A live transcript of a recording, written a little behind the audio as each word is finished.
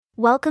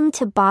Welcome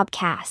to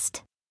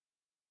Bobcast.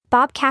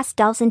 Bobcast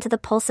delves into the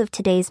pulse of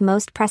today's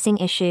most pressing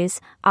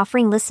issues,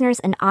 offering listeners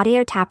an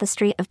audio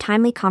tapestry of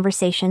timely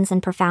conversations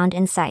and profound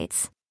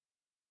insights.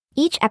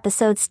 Each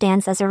episode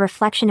stands as a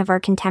reflection of our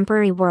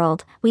contemporary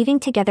world, weaving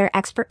together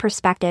expert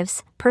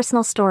perspectives,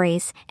 personal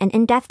stories, and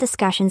in-depth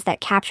discussions that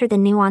capture the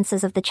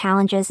nuances of the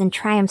challenges and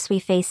triumphs we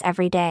face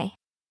every day.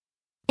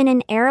 In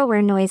an era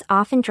where noise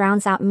often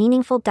drowns out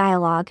meaningful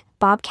dialogue,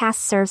 Bobcast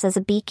serves as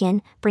a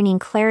beacon, bringing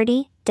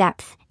clarity,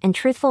 depth, and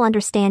truthful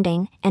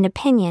understanding and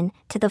opinion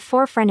to the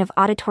forefront of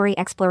auditory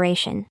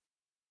exploration.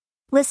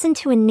 Listen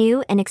to a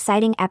new and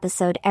exciting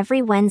episode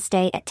every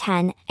Wednesday at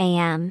 10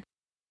 a.m.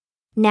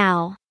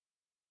 Now,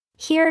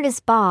 here is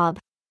Bob.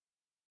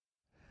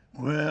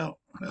 Well,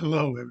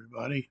 hello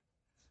everybody.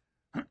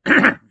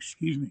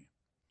 Excuse me.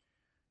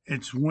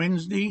 It's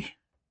Wednesday.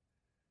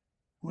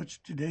 What's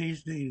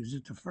today's date? Is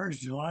it the 1st,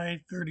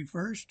 July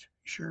 31st?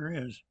 Sure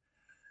is.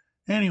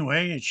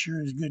 Anyway, it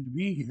sure is good to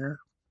be here.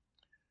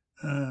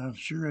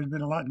 Sure has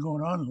been a lot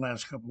going on the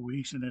last couple of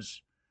weeks in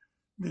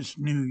this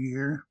new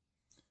year.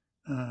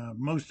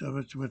 Most of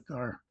it's with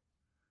our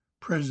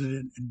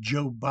President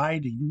Joe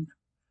Biden,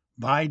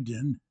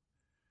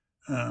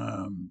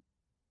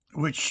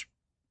 which,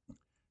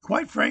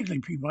 quite frankly,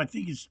 people, I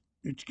think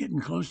it's getting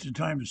close to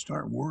time to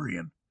start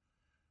worrying.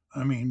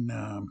 I mean,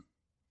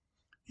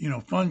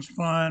 fun's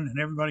fun and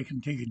everybody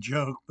can take a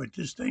joke, but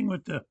this thing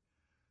with the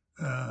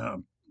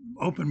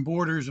open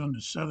borders on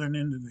the southern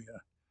end of the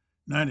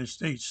United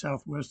States,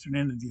 southwestern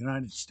end of the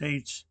United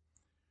States,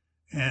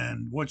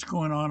 and what's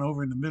going on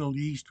over in the Middle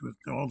East with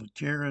all the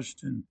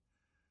terrorists and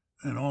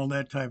all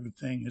that type of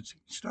thing, it's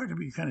starting to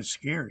be kind of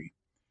scary.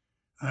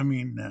 I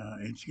mean,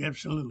 it's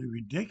absolutely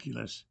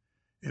ridiculous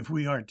if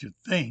we are to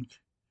think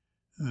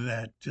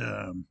that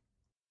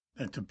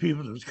that the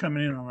people that's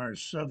coming in on our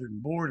southern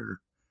border,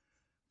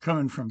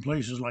 coming from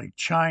places like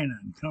China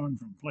and coming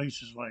from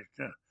places like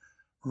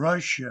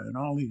Russia and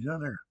all these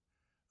other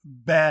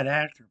bad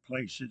actor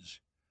places,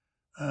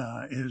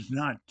 is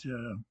not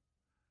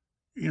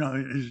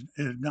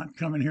not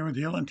coming here with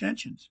ill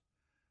intentions.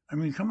 I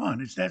mean, come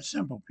on, it's that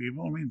simple,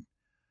 people. I mean,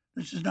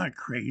 this is not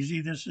crazy.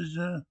 This is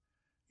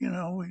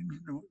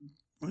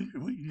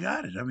we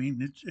got it. I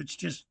mean, it's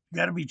just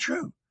got to be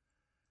true.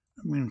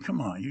 I mean,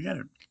 come on, you got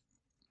to.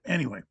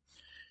 Anyway,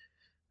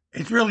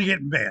 it's really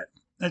getting bad.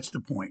 That's the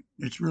point.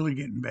 It's really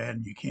getting bad,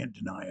 and you can't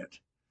deny it.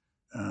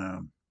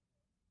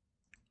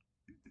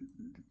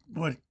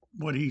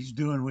 What he's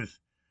doing with,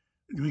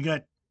 we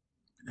got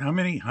how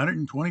many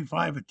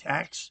 125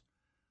 attacks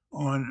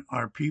on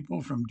our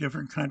people from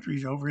different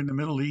countries over in the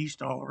Middle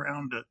East, all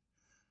around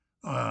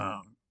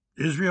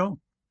Israel.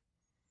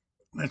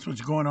 That's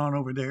what's going on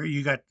over there.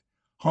 You got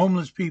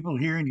homeless people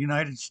here in the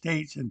United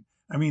States, and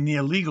I mean the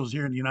illegals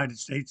here in the United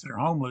States that are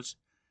homeless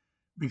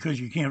because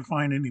you can't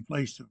find any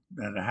place to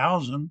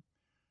house them.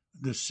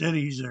 The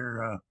cities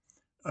are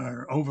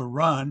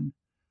overrun.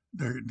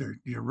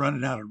 You're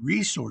running out of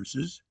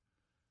resources.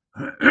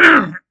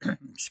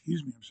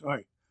 Excuse me, I'm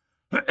sorry.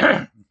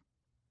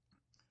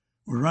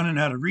 We're running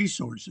out of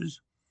resources.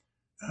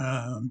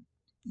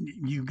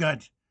 You've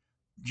got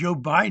Joe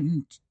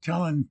Biden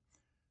telling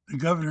the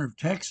governor of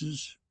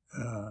Texas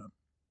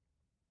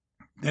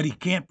that he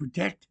can't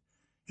protect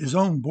his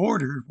own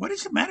border. What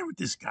is the matter with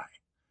this guy?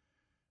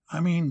 I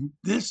mean,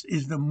 this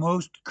is the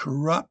most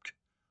corrupt,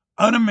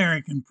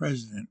 un-American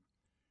president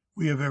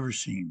we have ever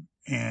seen.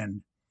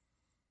 And,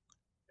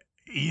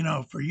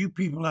 for you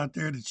people out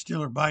there that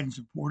still are Biden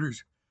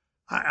supporters,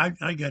 I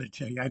got to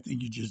tell you, I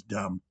think you're just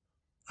dumb.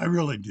 I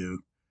really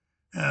do.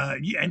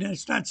 And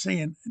it's not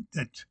saying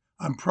that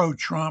I'm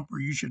pro-Trump or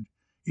you should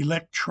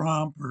elect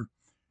Trump or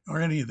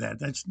any of that.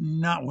 That's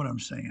not what I'm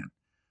saying.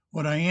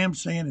 What I am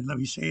saying, and let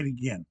me say it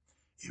again,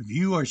 if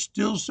you are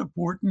still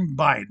supporting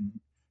Biden,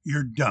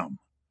 you're dumb.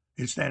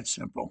 It's that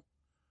simple.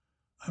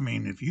 I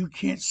mean, if you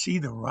can't see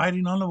the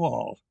writing on the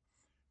wall,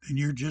 then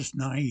you're just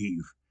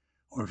naive.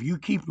 Or if you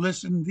keep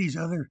listening to these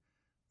other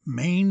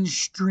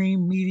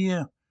mainstream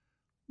media,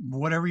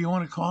 whatever you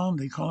want to call them,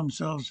 they call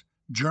themselves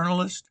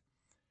journalists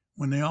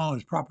when they all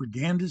is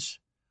propagandists.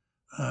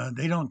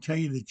 They don't tell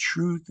you the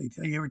truth. They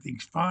tell you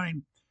everything's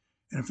fine.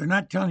 And if they're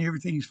not telling you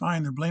everything's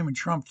fine, they're blaming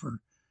Trump for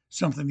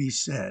something he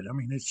said. I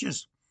mean, it's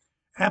just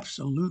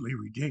absolutely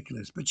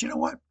ridiculous. But you know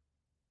what?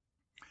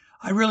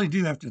 I really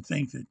do have to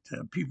think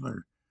that people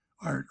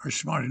are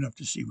smart enough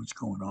to see what's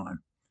going on.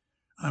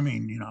 I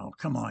mean,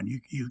 come on,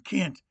 you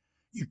can't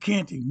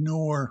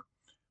ignore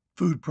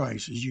food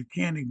prices. You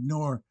can't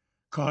ignore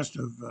cost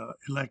of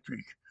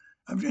electric.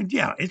 I mean,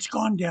 yeah, it's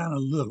gone down a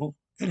little.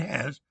 It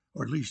has,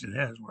 or at least it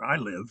has where I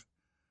live.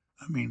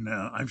 I mean,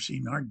 I've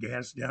seen our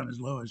gas down as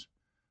low as,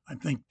 I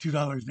think,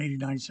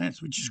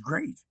 $2.89, which is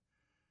great.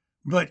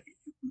 But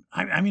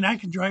I mean, I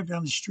can drive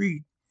down the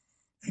street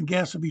and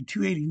gas will be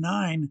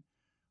 $2.89.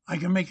 I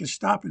can make a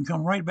stop and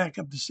come right back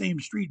up the same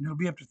street and it'll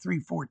be up to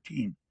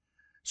 $3.14.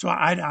 So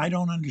I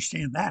don't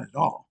understand that at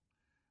all.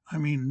 I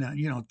mean,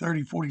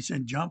 30, 40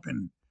 cent jump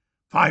in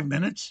 5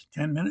 minutes,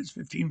 10 minutes,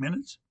 15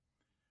 minutes.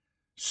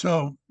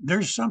 So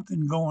there's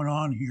something going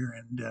on here.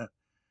 And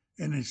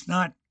and it's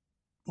not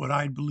what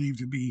I believe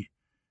to be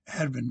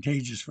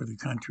advantageous for the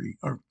country,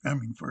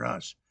 for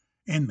us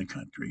in the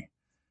country.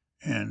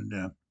 And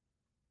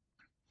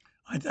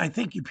I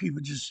think you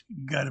people just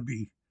got to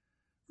be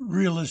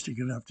realistic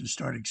enough to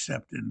start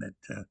accepting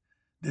that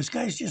this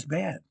guy's just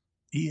bad.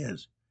 He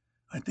is.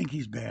 I think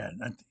he's bad.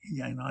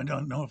 I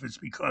don't know if it's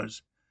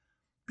because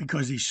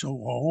he's so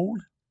old,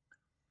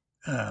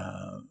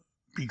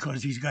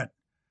 because he's got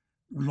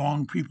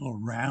wrong people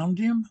around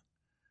him.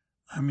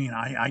 I mean,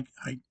 I'm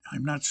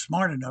not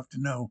smart enough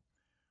to know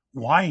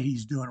why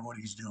he's doing what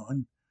he's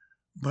doing,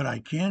 but I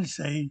can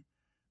say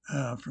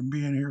from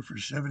being here for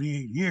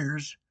 78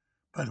 years,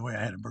 by the way,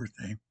 I had a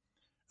birthday,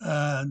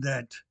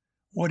 that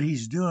what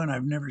he's doing,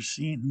 I've never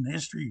seen in the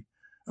history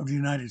of the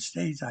United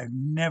States. I've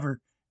never,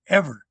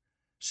 ever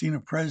seen a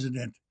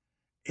president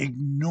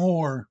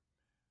ignore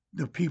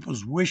the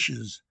people's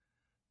wishes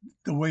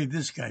the way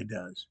this guy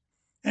does.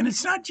 And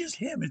it's not just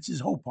him, it's his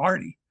whole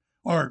party,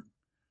 or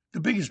the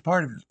biggest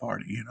part of his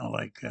party,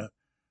 like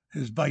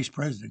his vice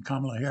president,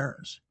 Kamala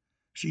Harris.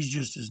 She's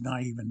just as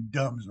naive and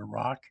dumb as a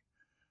rock.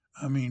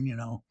 I mean,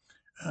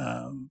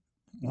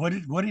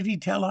 what did he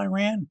tell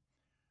Iran?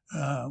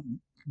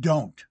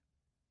 Don't.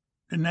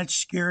 Isn't that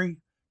scary?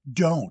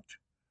 Don't.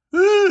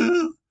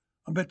 Ooh,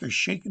 I bet they're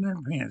shaking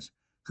their pants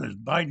because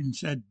Biden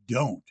said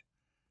don't.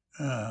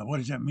 What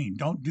does that mean?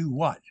 Don't do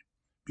what?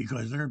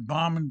 Because they're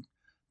bombing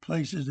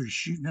places. They're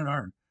shooting at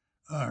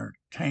our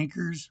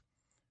tankers.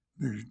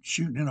 They're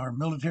shooting at our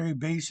military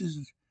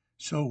bases.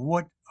 So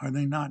what are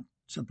they not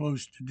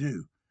supposed to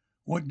do?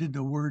 What did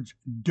the words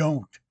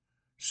don't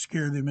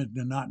scare them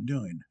into not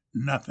doing?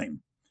 Nothing.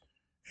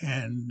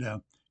 And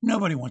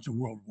nobody wants a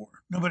world war.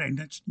 Nobody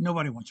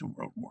wants a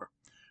world war.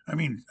 I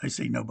mean, I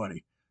say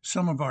nobody.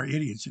 Some of our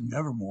idiots in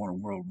government want a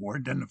world war.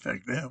 It doesn't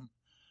affect them.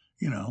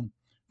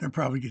 They'll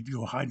probably get to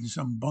go hide in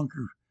some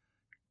bunker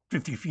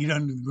 50 feet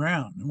under the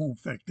ground. It won't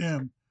affect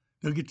them.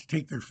 They'll get to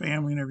take their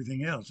family and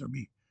everything else. There'll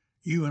be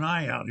you and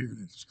I out here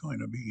that's going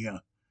to be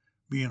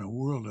in a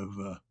world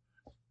of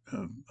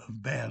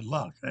bad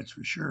luck. That's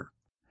for sure.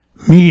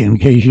 Me, in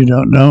case you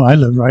don't know, I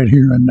live right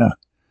here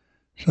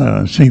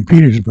in St.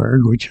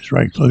 Petersburg, which is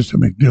right close to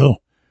MacDill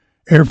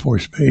Air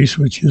Force Base,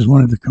 which is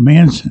one of the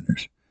command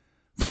centers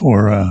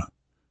for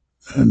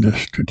the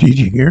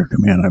Strategic Air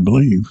Command, I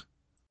believe.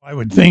 I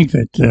would think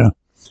that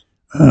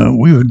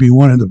we would be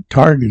one of the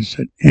targets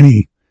that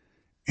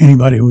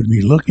anybody would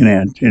be looking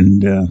at,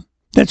 and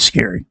that's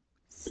scary.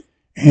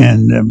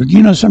 And but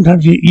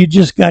sometimes you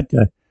just got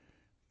to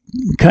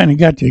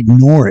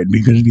ignore it,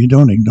 because if you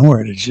don't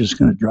ignore it, it's just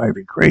going to drive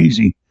you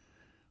crazy,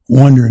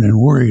 wondering and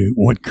worrying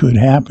what could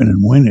happen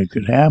and when it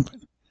could happen.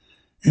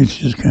 It's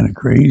just kind of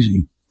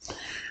crazy.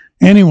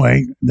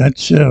 Anyway,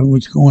 that's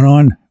what's going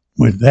on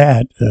with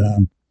that.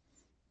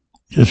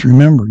 Just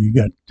remember, you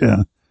got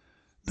the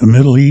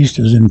Middle East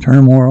is in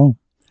turmoil.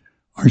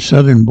 Our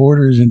southern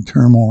border is in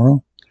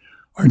turmoil.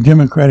 Our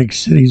democratic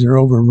cities are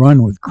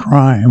overrun with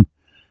crime.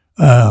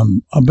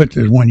 I'll bet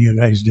there's one you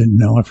guys didn't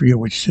know. I forget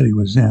which city it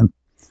was in.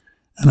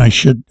 And I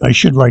should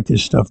write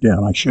this stuff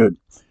down. I should.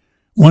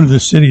 One of the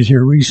cities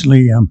here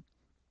recently, a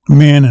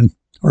man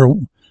or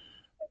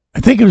I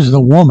think it was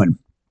the woman.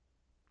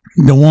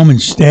 The woman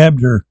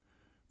stabbed her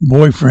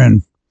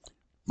boyfriend,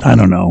 I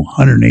don't know,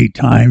 108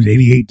 times,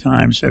 88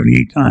 times,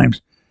 78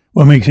 times.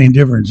 What makes any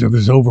difference? If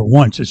it's over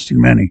once, it's too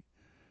many.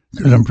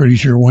 Because I'm pretty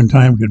sure one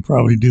time could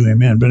probably do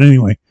him in. But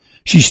anyway,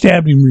 she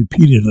stabbed him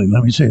repeatedly.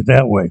 Let me say it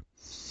that way.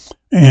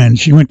 And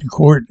she went to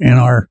court, and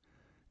our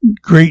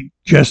great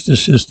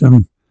justice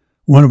system,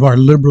 one of our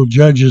liberal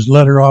judges,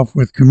 let her off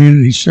with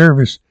community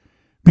service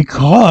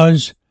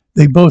because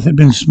they both had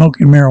been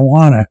smoking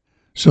marijuana.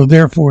 So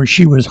therefore,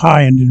 she was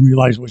high and didn't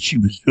realize what she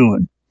was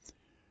doing.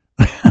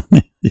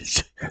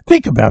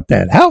 Think about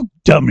that. How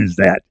dumb is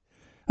that?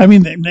 I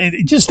mean,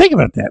 just think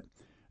about that.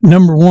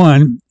 Number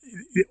one,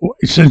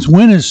 since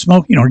when is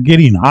smoking or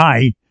getting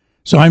high?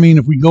 So, I mean,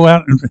 if we go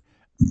out and,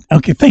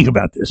 okay, think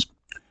about this.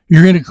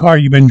 You're in a car,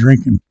 you've been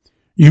drinking.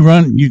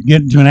 You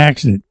get into an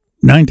accident.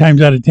 9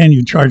 times out of 10,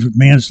 you're charged with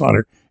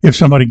manslaughter if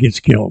somebody gets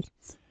killed.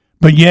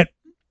 But yet,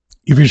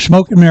 if you're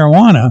smoking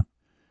marijuana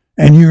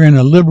and you're in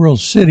a liberal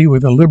city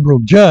with a liberal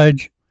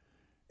judge,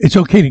 it's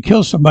okay to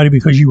kill somebody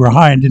because you were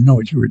high and didn't know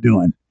what you were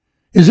doing.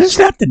 Is this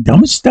not the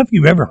dumbest stuff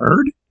you've ever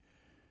heard?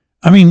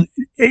 I mean,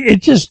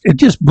 it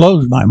just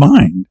blows my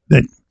mind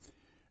that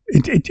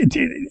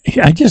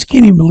I just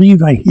can't even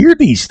believe I hear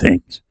these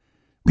things,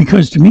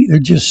 because to me they're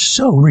just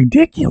so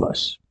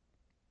ridiculous.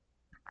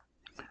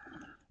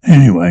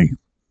 Anyway,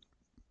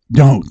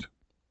 don't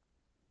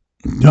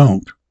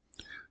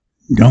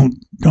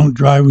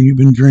drive when you've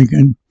been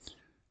drinking.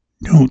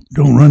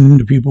 Don't run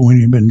into people when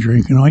you've been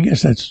drinking. I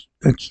guess that's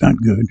not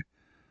good.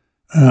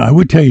 I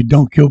would tell you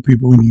don't kill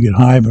people when you get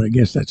high, but I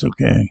guess that's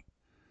okay.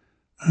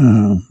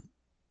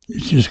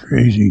 It's just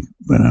crazy,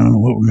 but I don't know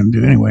what we're going to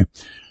do anyway.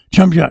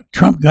 Trump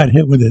got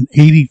hit with an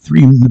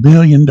 $83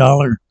 million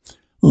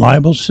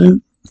libel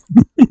suit.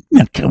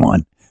 Now, come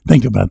on,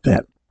 think about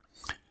that.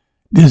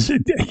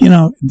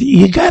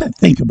 You got to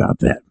think about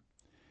that.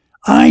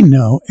 I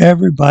know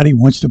everybody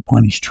wants to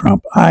punish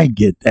Trump. I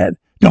get that.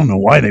 Don't know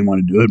why they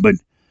want to do it, but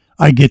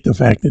I get the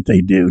fact that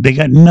they do. They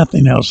got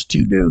nothing else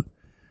to do.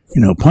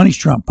 Punish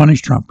Trump,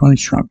 punish Trump,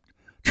 punish Trump.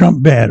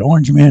 Trump bad,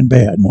 orange man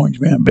bad, orange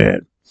man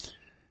bad.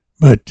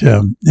 But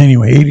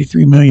anyway,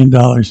 $83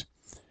 million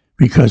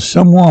because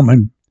some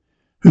woman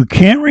who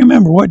can't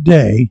remember what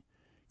day,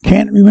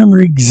 can't remember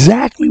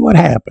exactly what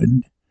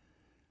happened,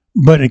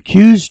 but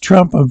accused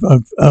Trump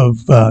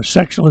of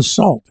sexual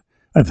assault,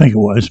 I think it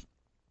was.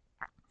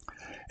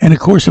 And of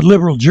course, a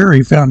liberal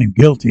jury found him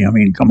guilty. I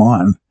mean, come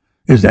on.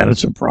 Is that a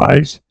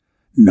surprise?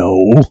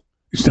 No,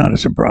 it's not a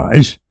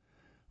surprise.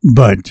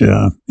 But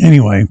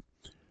anyway,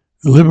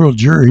 the liberal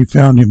jury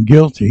found him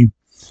guilty.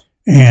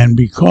 And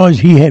because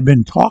he had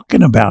been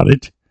talking about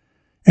it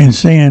and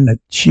saying that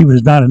she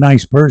was not a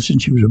nice person,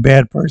 she was a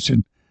bad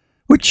person,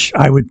 which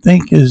I would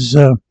think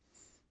isn't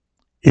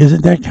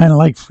that kind of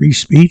like free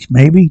speech?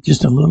 Maybe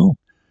just a little.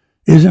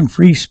 Isn't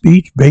free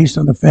speech based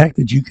on the fact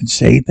that you can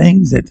say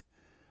things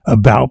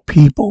about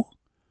people?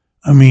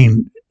 I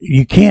mean,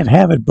 you can't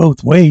have it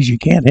both ways. You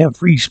can't have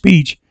free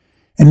speech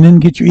and then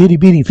get your itty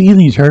bitty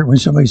feelings hurt when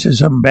somebody says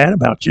something bad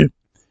about you.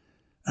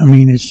 I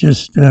mean, it's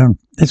just,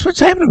 that's what's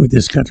happening with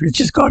this country. It's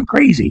just gone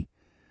crazy.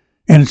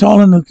 And it's all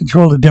under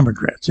control of the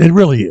Democrats. It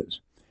really is.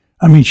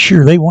 I mean,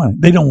 sure, they want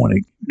it. They don't want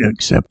to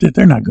accept it.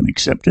 They're not going to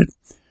accept it.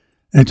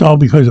 It's all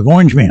because of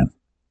Orange Man.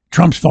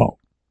 Trump's fault.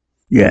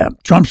 Yeah,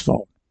 Trump's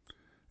fault.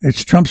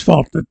 It's Trump's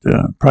fault that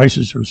the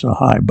prices are so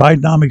high.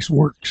 Bidenomics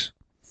works.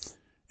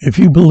 If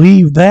you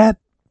believe that,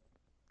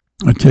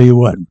 I'll tell you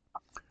what.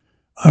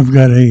 I've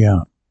got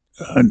a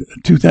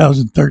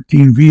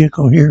 2013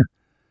 vehicle here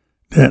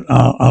that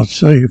I'll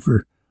sell you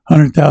for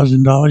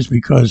 $100,000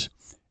 because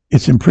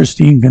it's in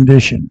pristine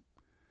condition.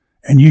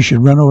 And you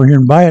should run over here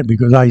and buy it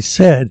because I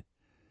said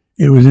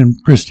it was in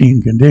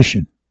pristine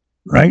condition.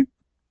 Right?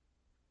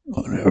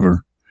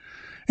 Whatever.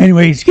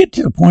 Anyway, it's get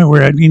to the point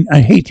where,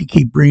 I hate to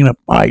keep bringing up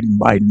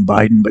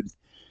Biden, but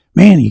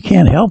man, you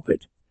can't help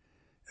it.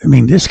 I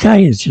mean, this guy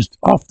is just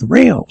off the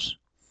rails.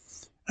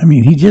 I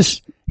mean,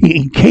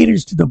 he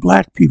caters to the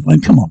black people.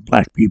 And come on,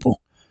 black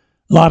people.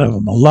 A lot of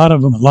them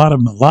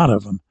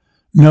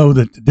know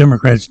that the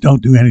Democrats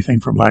don't do anything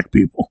for black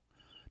people.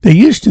 They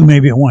used to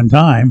maybe at one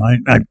time. I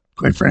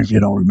quite frankly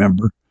don't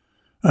remember.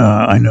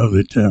 I know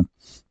that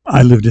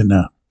I lived in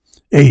the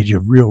age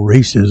of real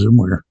racism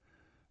where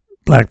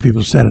black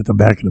people sat at the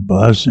back of the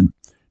bus and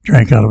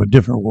drank out of a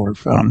different water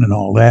fountain and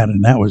all that.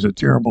 And that was a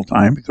terrible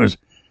time because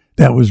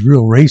that was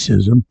real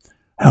racism.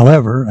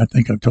 However, I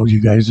think I've told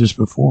you guys this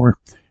before.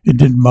 It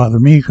didn't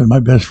bother me because my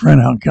best friend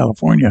out in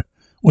California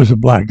was a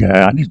black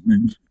guy. It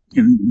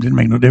didn't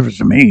make no difference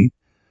to me.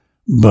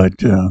 But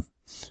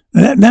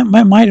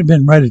that might have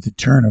been right at the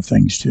turn of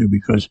things, too,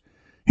 because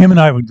him and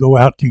I would go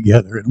out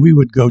together, and we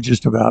would go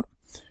just about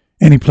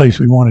any place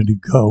we wanted to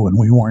go, and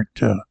we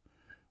weren't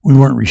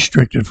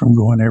restricted from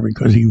going there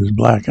because he was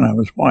black and I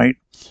was white.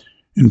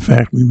 In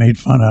fact, we made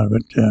fun out of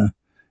it.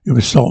 It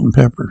was Salt and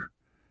Pepper.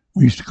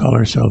 We used to call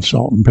ourselves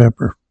Salt and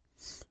Pepper.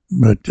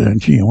 But,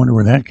 gee, I wonder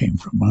where that came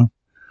from, huh?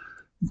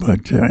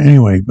 But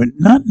anyway, but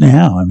not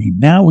now. I mean,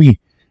 now we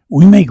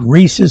make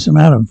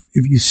racism out of,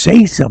 if you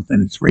say something,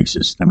 it's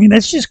racist. I mean,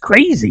 that's just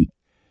crazy.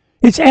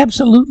 It's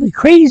absolutely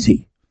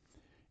crazy.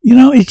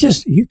 It's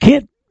just,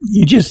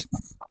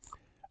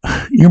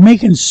 you're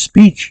making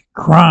speech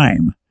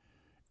crime.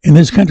 And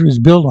this country is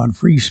built on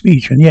free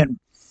speech. And yet,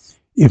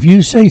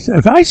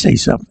 if I say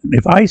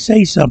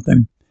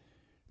something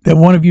that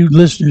one of you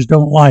listeners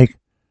don't like,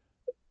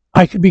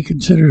 I could be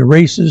considered a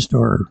racist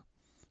or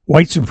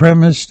white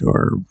supremacist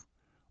or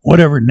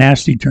whatever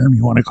nasty term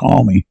you want to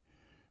call me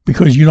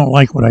because you don't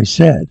like what I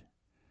said.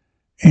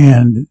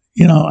 And,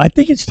 I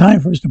think it's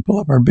time for us to pull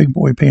up our big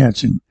boy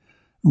pants and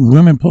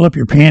women pull up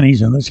your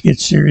panties and let's get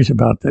serious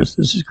about this.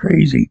 This is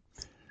crazy.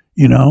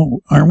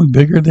 Aren't we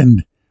bigger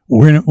than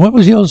what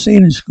was the old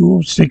saying in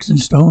school? Sticks and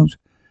stones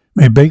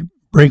may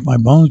break my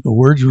bones, but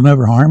words will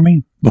never harm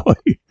me.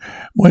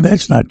 Boy,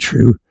 that's not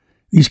true.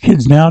 These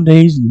kids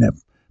nowadays and the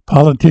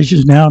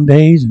politicians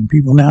nowadays and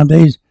people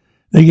nowadays,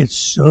 they get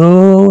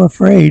so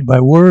afraid by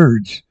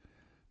words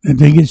that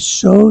they get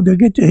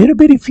to hit a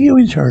bitty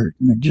feelings hurt.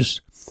 And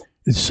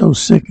it's so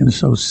sick and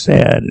so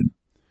sad. And,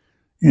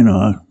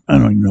 I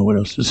don't even know what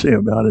else to say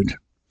about it.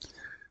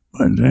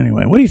 But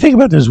anyway, what do you think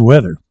about this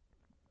weather?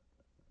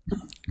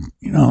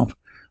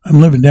 I'm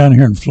living down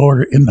here in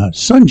Florida in the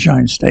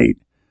Sunshine State,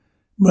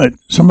 but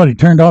somebody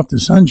turned off the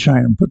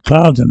sunshine and put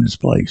clouds in this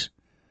place.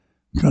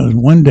 Because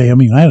one day,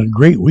 I had a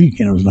great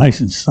weekend. It was nice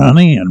and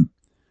sunny and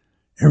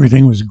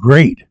everything was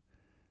great.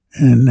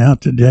 And now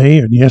today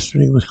and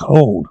yesterday it was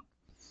cold.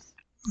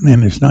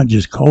 And it's not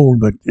just cold,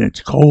 but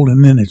it's cold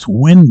and then it's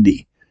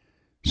windy.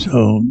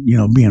 So,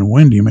 being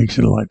windy makes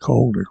it a lot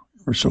colder,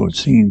 or so it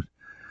seems.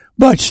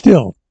 But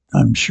still,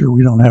 I'm sure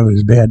we don't have it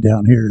as bad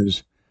down here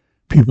as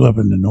people up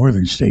in the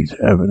northern states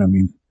have it.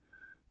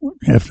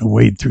 Have to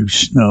wade through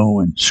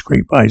snow and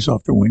scrape ice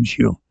off the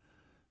windshield.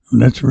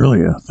 And that's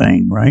really a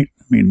thing, right?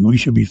 We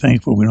should be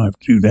thankful we don't have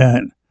to do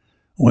that.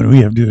 What we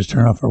have to do is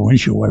turn off our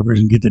windshield wipers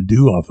and get the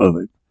dew off of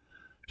it.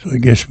 So I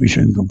guess we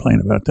shouldn't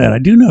complain about that. I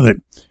do know that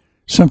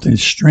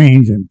something's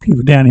strange, and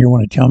people down here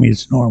want to tell me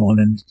it's normal,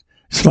 and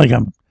it's like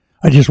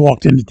I just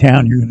walked into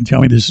town. You're going to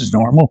tell me this is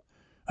normal?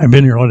 I've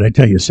been here, what did I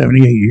tell you,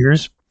 78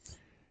 years?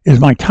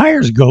 Is my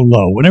tires go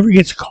low. Whenever it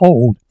gets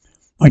cold,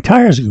 my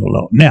tires go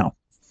low. Now,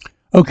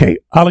 okay,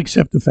 I'll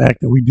accept the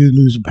fact that we do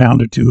lose a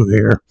pound or two of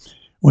air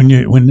when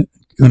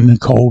the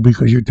cold,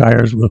 because your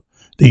tires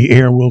the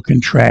air will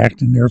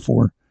contract, and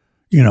therefore,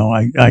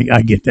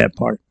 I get that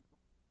part.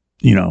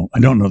 I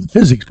don't know the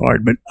physics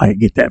part, but I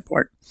get that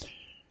part.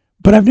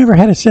 But I've never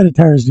had a set of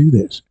tires do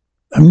this.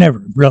 I've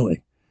never,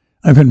 really.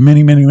 I've had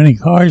many, many, many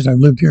cars. I've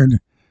lived here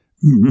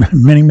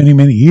many, many,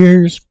 many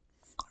years.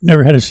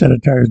 Never had a set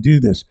of tires do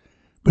this.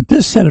 But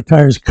this set of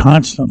tires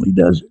constantly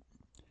does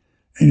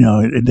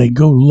it. They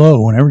go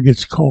low. Whenever it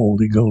gets cold,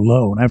 they go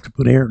low, and I have to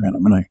put air in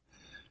them, and I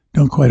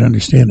don't quite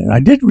understand it. I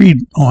did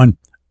read on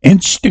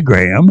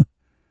Instagram,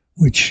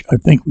 which I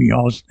think we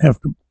all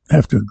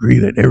have to agree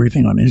that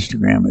everything on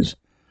Instagram is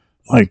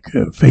like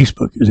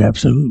Facebook is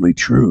absolutely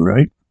true,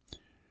 right?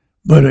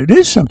 But it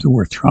is something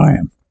worth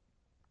trying.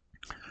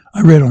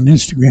 I read on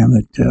Instagram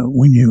that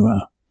when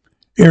you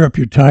air up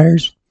your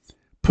tires,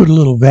 put a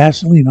little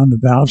Vaseline on the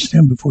valve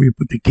stem before you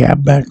put the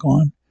cap back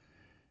on,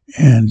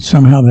 and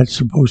somehow that's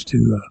supposed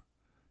to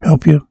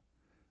help your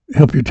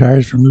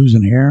tires from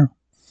losing air.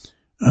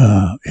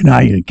 And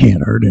it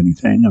can't hurt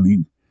anything. I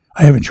mean,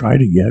 I haven't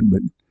tried it yet,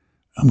 but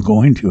I'm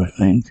going to, I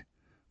think.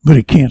 But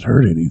it can't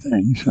hurt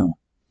anything, so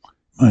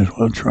might as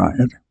well try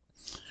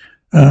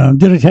it.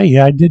 Did I tell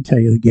you? I did tell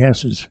you the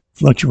gas is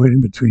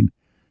fluctuating between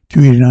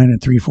 $2.89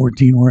 and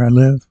 $3.14 where I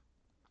live.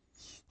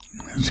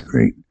 That's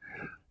great.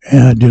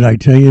 Did I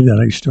tell you that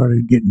I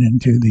started getting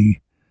into the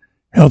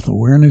health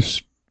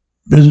awareness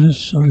business,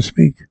 so to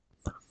speak?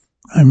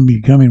 I'm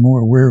becoming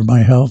more aware of my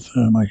health.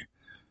 My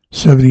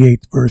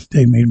 78th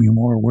birthday made me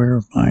more aware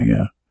of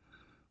my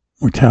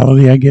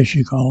mortality, I guess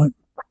you call it.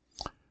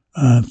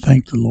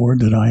 Thank the Lord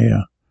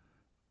that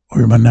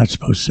or am I not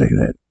supposed to say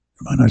that?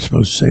 Am I not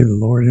supposed to say the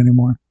Lord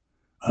anymore?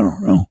 I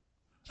don't know.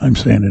 I'm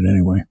saying it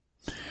anyway.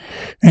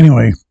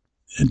 Anyway,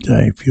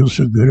 I feel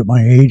so good at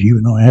my age,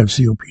 even though I have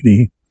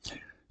COPD.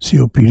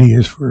 COPD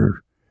is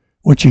for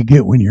what you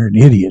get when you're an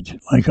idiot,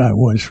 like I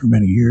was for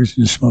many years,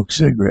 and smoke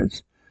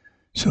cigarettes.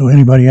 So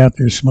anybody out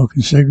there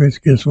smoking cigarettes,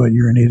 guess what?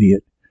 You're an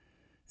idiot.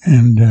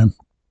 And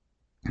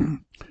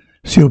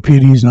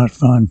COPD is not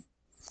fun.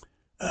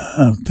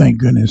 Thank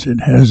goodness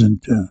it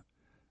hasn't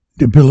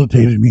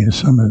debilitated me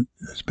as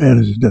bad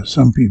as it does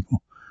some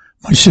people.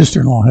 My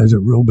sister-in-law has it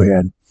real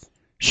bad.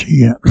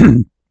 She's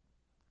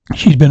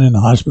been in the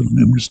hospital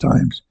numerous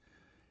times,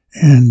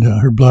 and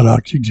her blood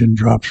oxygen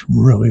drops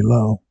really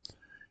low.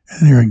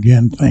 And there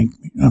again,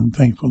 I'm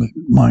thankful that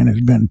mine has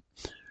been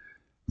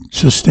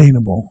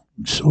sustainable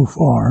so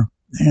far,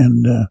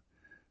 and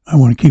I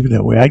want to keep it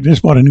that way. I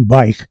just bought a new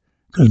bike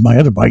because my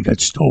other bike got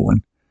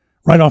stolen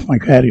right off my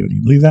patio. Do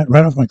you believe that?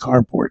 Right off my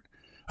carport.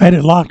 I had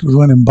it locked with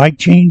one of them bike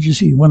chains, you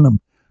see, one of them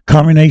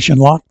combination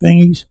lock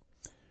thingies.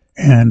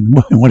 And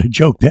what a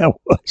joke that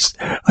was.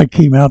 I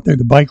came out there,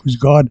 the bike was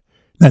gone.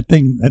 That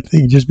thing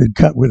had just been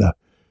cut with a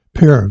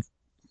pair of,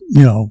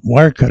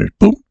 wire cutters.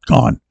 Boom,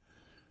 gone.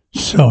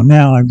 So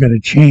now I've got a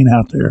chain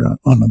out there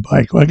on the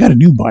bike. Well, I got a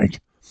new bike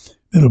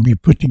that'll be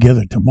put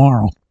together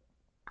tomorrow.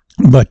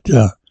 But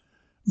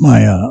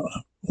my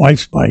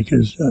wife's bike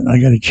I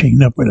got it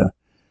chained up with a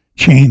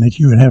chain that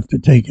you would have to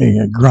take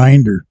a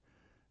grinder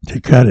to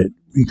cut it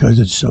because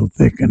it's so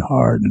thick and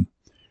hard and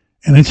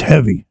it's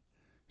heavy.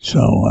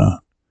 So,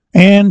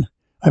 and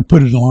I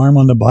put an alarm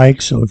on the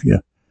bike, so if you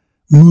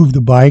move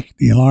the bike,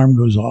 the alarm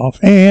goes off.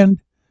 And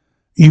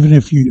even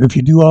if you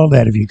do all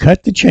that, if you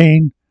cut the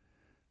chain,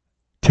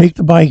 take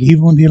the bike,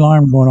 even with the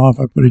alarm going off,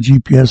 I put a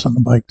GPS on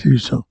the bike too,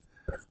 so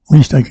at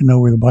least I can know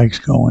where the bike's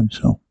going.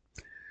 So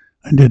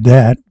I did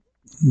that.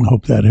 I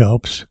hope that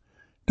helps.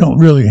 Don't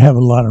really have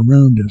a lot of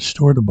room to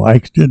store the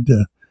bikes. Did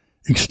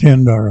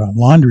extend our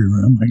laundry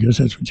room. I guess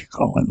that's what you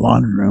call it,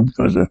 laundry room,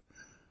 because the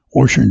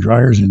washer and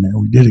dryer's in there.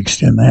 We did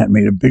extend that,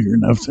 made it bigger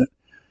enough that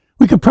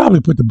we could probably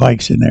put the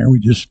bikes in there.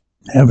 We just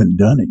haven't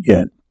done it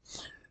yet.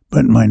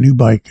 But my new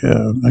bike,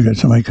 I got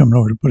somebody coming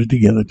over to put it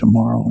together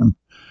tomorrow. I'm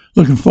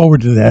looking forward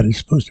to that. It's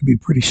supposed to be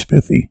pretty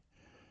spiffy.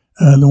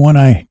 The one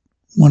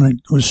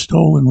it was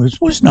stolen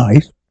was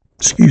nice.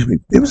 Excuse me.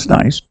 It was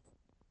nice.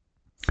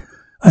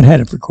 I'd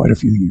had it for quite a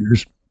few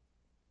years.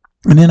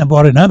 And then I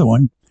bought another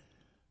one,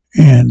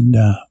 and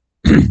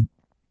I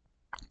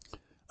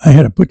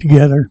had it put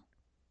together.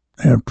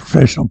 I had a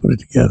professional put it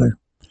together.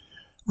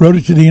 Rode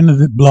it to the end of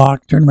the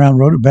block, turned around,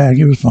 rode it back.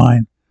 It was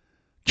fine.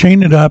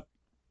 Chained it up,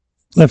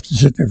 left it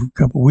sit there for a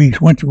couple of weeks,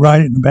 went to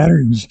ride it, and the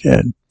battery was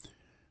dead.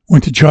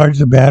 Went to charge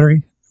the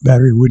battery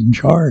wouldn't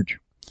charge.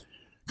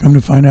 Come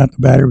to find out the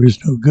battery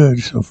was no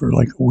good, so for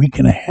like a week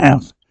and a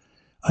half,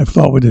 I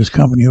fought with this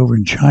company over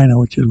in China,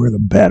 which is where the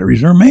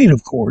batteries are made,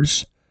 of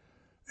course.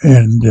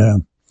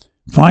 And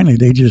finally,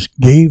 they just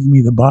gave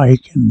me the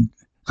bike, and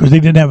because they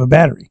didn't have a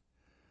battery.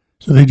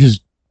 So they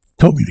just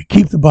told me to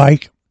keep the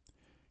bike,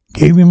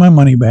 gave me my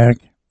money back,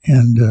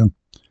 and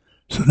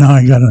so now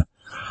I got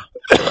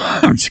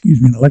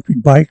excuse me, an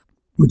electric bike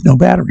with no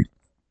battery,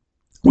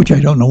 which I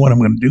don't know what I'm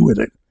going to do with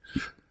it.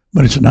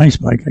 But it's a nice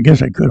bike. I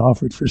guess I could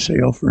offer it for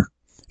sale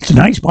it's a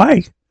nice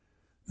bike.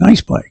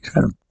 Nice bike.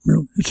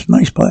 It's a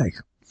nice bike.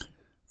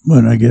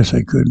 But I guess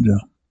I could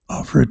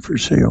offer it for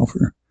sale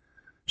for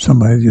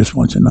somebody who just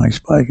wants a nice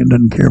bike and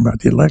doesn't care about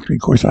the electric.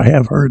 Of course, I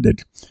have heard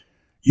that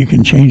you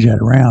can change that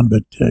around,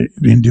 but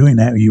in doing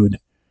that, you would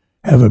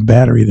have a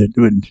battery that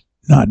would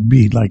not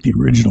be like the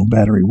original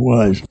battery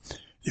was.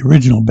 The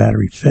original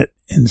battery fit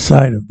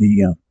inside of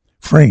the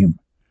frame,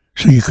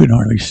 so you couldn't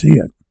hardly see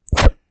it.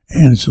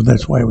 And so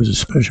that's why it was a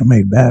special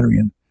made battery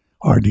and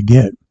hard to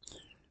get.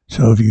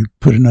 So if you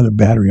put another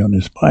battery on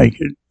this bike,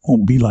 it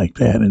won't be like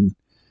that, and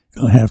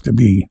it'll have to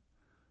be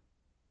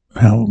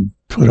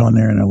put on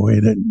there in a way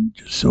that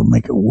just so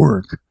make it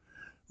work,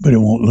 but it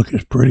won't look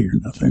as pretty or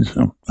nothing.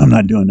 So I'm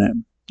not doing that.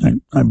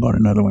 I bought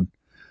another one,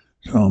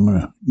 so I'm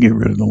going to get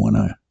rid of the one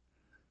I'm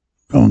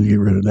going to get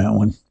rid of that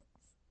one.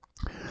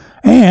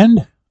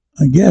 And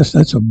I guess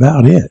that's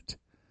about it.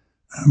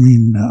 I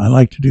mean, I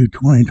like to do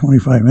 20,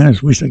 25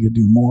 minutes. Wish I could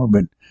do more,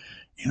 but,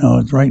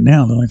 it's right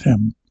now the only thing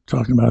I'm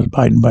talking about is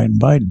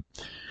Biden.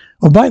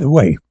 Oh, by the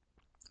way,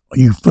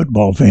 you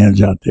football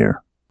fans out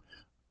there,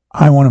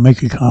 I want to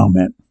make a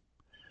comment.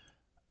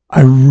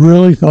 I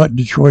really thought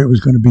Detroit was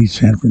going to beat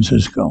San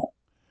Francisco.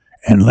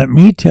 And let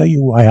me tell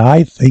you why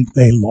I think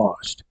they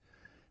lost.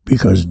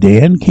 Because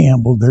Dan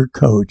Campbell, their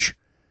coach,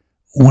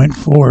 went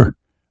for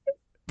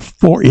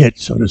it,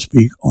 so to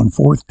speak, on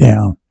fourth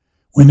down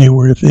when they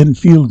were within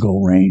field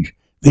goal range.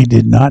 They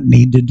did not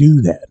need to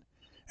do that.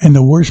 And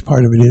the worst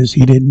part of it is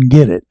he didn't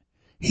get it.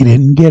 He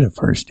didn't get a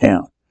first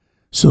down.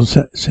 So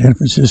San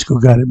Francisco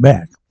got it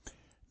back.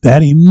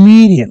 That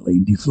immediately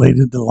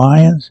deflated the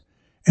Lions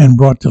and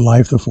brought to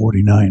life the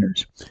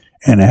 49ers.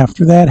 And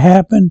after that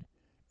happened,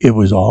 it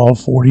was all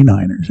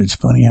 49ers. It's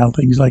funny how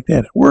things like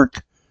that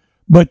work,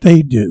 but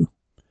they do.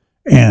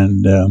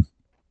 And,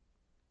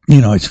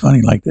 it's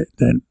funny like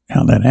that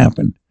how that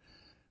happened,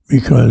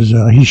 because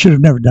he should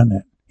have never done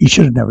that. He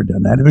should have never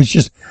done that.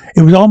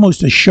 It was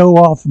almost a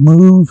show-off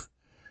move,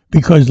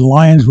 because the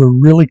Lions were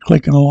really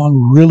clicking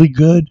along really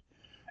good,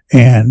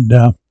 and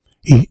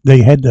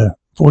they had the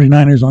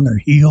 49ers on their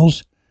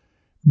heels,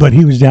 but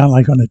he was down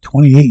like on the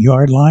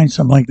 28-yard line,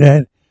 something like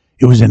that.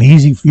 It was an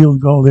easy field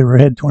goal. They were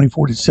ahead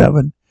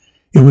 24-7.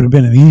 It would have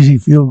been an easy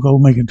field goal,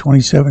 making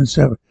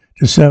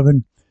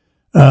 27-7.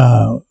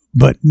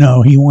 But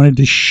no, he wanted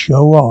to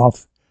show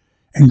off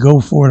and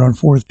go for it on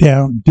fourth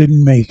down.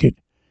 Didn't make it,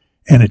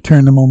 and it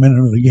turned the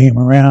momentum of the game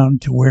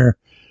around to where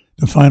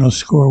the final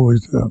score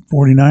was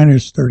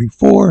 49ers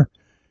 34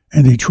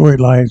 and Detroit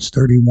Lions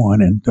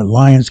 31. And the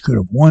Lions could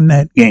have won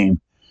that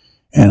game.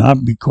 And I'll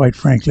be quite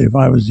frankly, if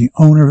I was the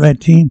owner of that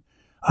team,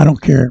 I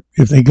don't care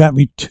if they got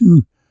me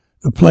to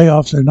the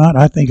playoffs or not.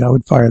 I think I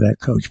would fire that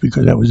coach,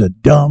 because that was a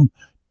dumb,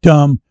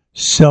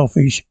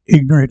 selfish,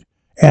 ignorant,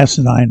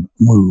 asinine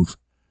move.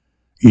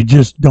 You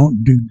just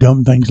don't do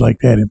dumb things like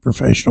that in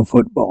professional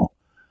football.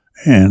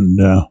 And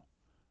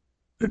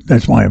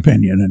that's my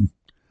opinion. And,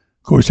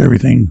 of course,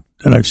 everything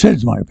that I've said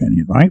is my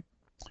opinion, right?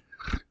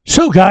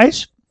 So,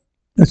 guys,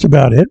 that's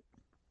about it.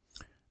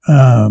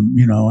 I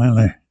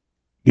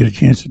get a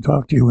chance to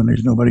talk to you when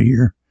there's nobody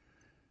here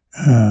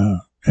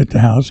at the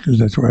house, because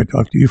that's where I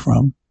talk to you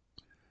from.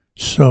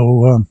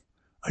 So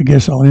I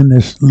guess I'll end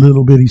this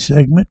little bitty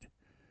segment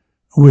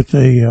with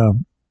a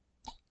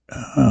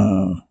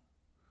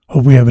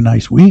hope we have a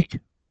nice week.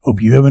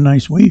 Hope you have a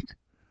nice week.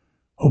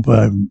 Hope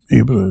I'm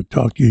able to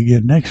talk to you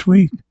again next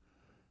week.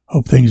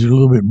 Hope things are a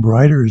little bit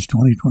brighter as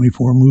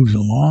 2024 moves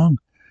along.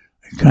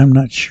 I'm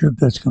not sure if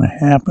that's going to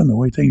happen, the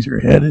way things are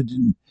headed.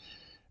 And,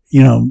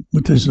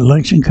 with this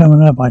election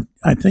coming up,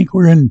 I think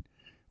we're in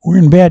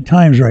bad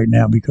times right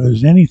now,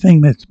 because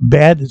anything that's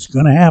bad that's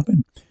going to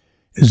happen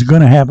is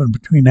going to happen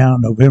between now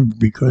and November,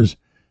 because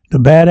the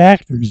bad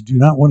actors do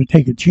not want to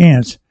take a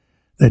chance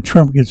that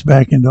Trump gets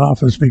back into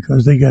office,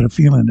 because they got a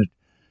feeling that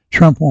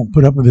Trump won't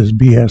put up with this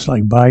BS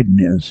like Biden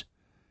is.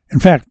 In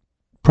fact,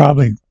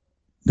 probably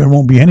there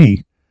won't be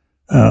any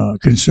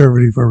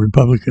conservative or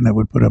Republican that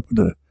would put up with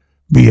the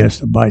BS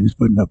that Biden's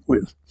putting up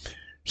with.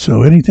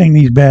 So anything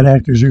these bad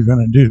actors are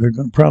going to do, they're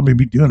going to probably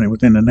be doing it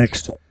within the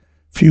next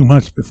few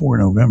months before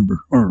November,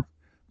 or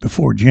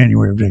before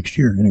January of next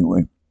year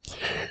anyway.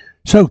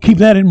 So keep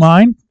that in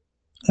mind.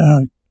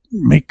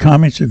 Make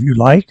comments if you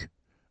like.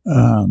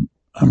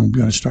 I'm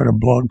going to start a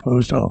blog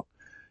post. I'll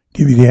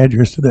give you the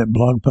address to that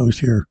blog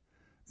post here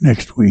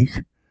next week.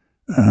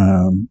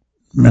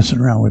 Messing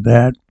around with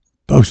that,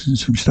 posting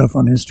some stuff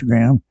on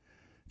Instagram,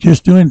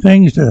 just doing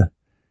things to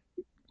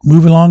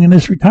move along in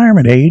this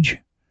retirement age.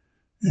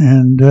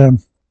 And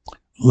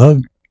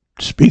love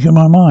speaking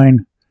my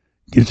mind.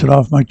 Gets it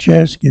off my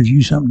chest, gives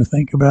you something to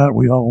think about.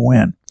 We all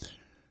win.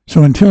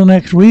 So until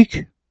next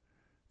week,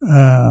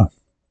 let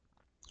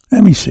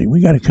me see.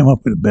 We got to come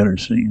up with a better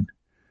scene.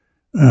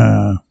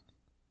 Why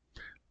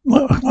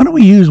don't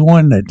we use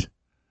one that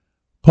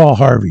Paul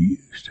Harvey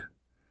used?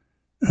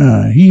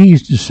 He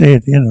used to say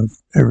at the end of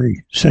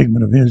every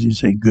segment of his, he'd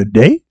say, "Good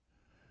day."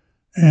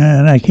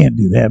 And I can't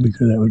do that,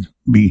 because that would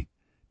be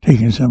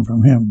taking some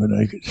from him, but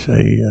I could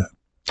say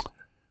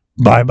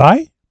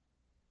bye-bye.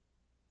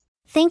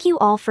 Thank you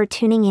all for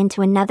tuning in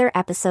to another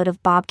episode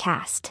of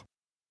Bobcast.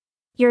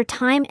 Your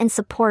time and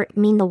support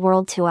mean the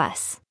world to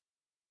us.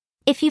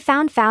 If you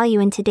found value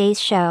in today's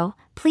show,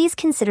 please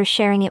consider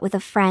sharing it with a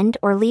friend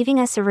or leaving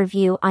us a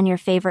review on your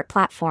favorite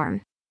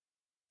platform.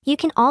 You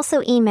can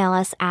also email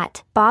us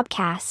at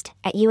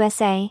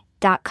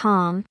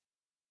bobcast@usa.com.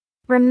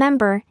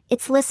 Remember,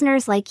 it's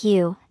listeners like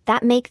you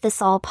that make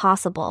this all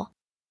possible.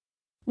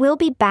 We'll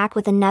be back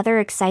with another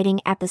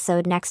exciting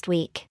episode next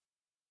week.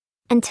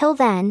 Until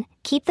then,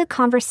 keep the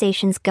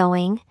conversations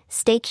going,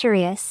 stay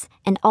curious,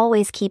 and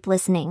always keep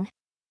listening.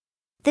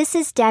 This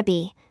is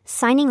Debbie,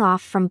 signing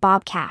off from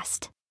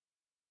Bobcast.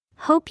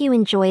 Hope you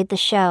enjoyed the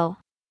show.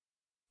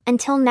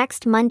 Until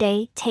next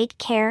Monday, take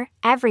care,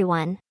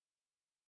 everyone.